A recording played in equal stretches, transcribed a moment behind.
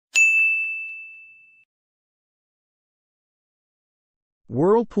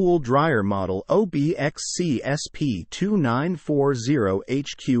Whirlpool dryer model OBX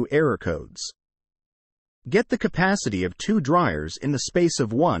CSP2940HQ error codes. Get the capacity of 2 dryers in the space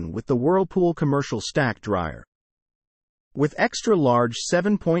of 1 with the Whirlpool commercial stack dryer. With extra large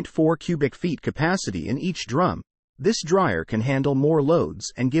 7.4 cubic feet capacity in each drum, this dryer can handle more loads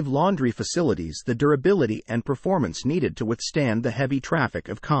and give laundry facilities the durability and performance needed to withstand the heavy traffic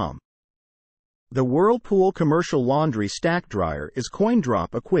of COM. The Whirlpool commercial laundry stack dryer is coin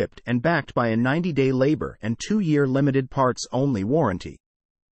drop equipped and backed by a 90-day labor and 2-year limited parts only warranty.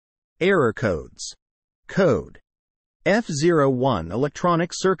 Error codes. Code F01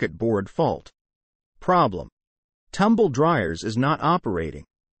 electronic circuit board fault. Problem: tumble dryers is not operating.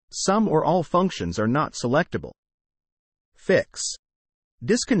 Some or all functions are not selectable. Fix: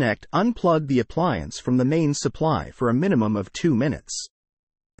 unplug the appliance from the main supply for a minimum of 2 minutes.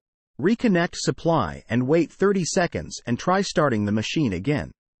 Reconnect supply and wait 30 seconds and try starting the machine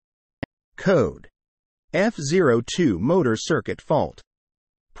again. Code F02 motor circuit fault.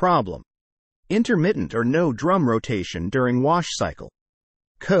 Problem: intermittent or no drum rotation during wash cycle.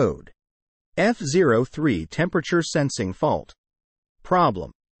 Code F03 temperature sensing fault.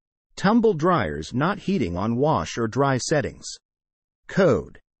 Problem: tumble dryers not heating on wash or dry settings.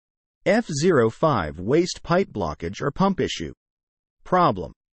 Code F05 waste pipe blockage or pump issue.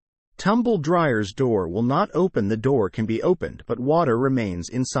 Problem: tumble dryer's door will not open. The door can be opened but water remains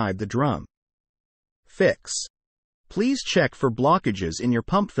inside the drum. Fix: please check for blockages in your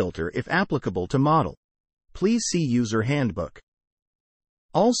pump filter if applicable to model. Please see user handbook.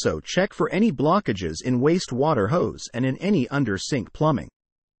 Also check for any blockages in wastewater hose and in any under-sink plumbing.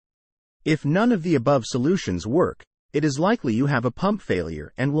 If none of the above solutions work, it is likely you have a pump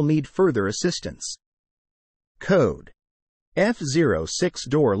failure and will need further assistance. Code F06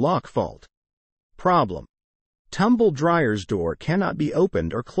 door lock fault. Problem: tumble dryer's door cannot be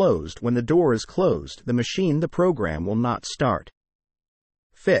opened or closed. When the door is closed, the program will not start.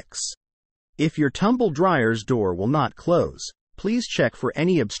 Fix: if your tumble dryer's door will not close, please check for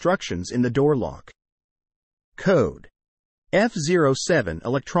any obstructions in the door lock. Code F07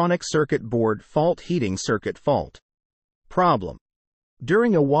 electronic circuit board fault heating circuit fault. Problem: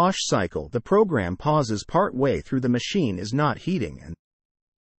 during a wash cycle, the program pauses part way through. The machine is not heating and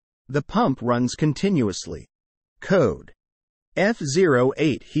the pump runs continuously. Code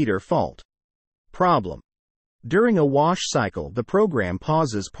F08 heater fault. Problem: during a wash cycle, the program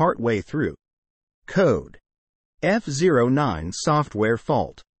pauses part way through. Code F09 software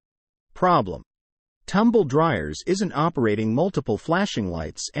fault. Problem: tumble dryers isn't operating multiple flashing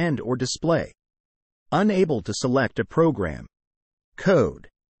lights and/or display. Unable to select a program. Code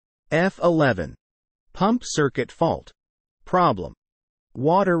F11 pump circuit fault. Problem: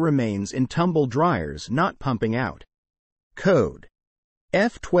 water remains in tumble dryers not pumping out. Code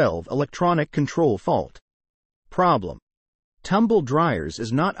F12 electronic control fault. Problem: tumble dryers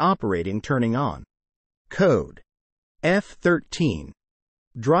is not operating turning on. Code F13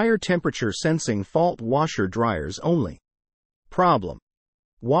 dryer temperature sensing fault washer dryers only. Problem: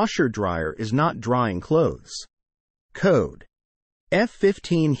 washer dryer is not drying clothes. Code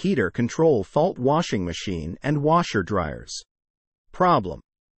F15 heater control fault washing machine and washer dryers. Problem: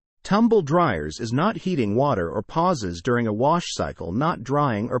 tumble dryers is not heating water or pauses during a wash cycle, not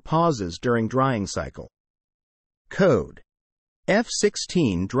drying or pauses during drying cycle. Code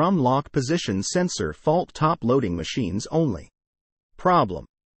F16 drum lock position sensor fault top loading machines only. Problem: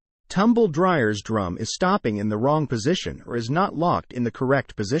 tumble dryer's drum is stopping in the wrong position or is not locked in the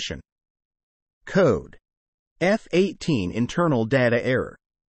correct position. Code F18 internal data error.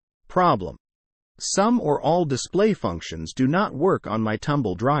 Problem: some or all display functions do not work on my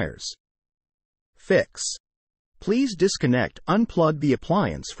tumble dryers. Fix: please unplug the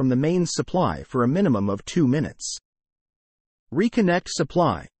appliance from the main supply for a minimum of 2 minutes. Reconnect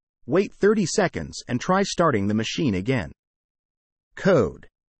supply, wait 30 seconds and try starting the machine again. Code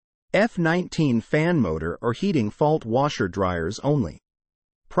F19 fan motor or heating fault washer dryers only.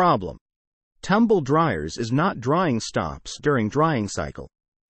 Problem: tumble dryers is not drying stops during drying cycle.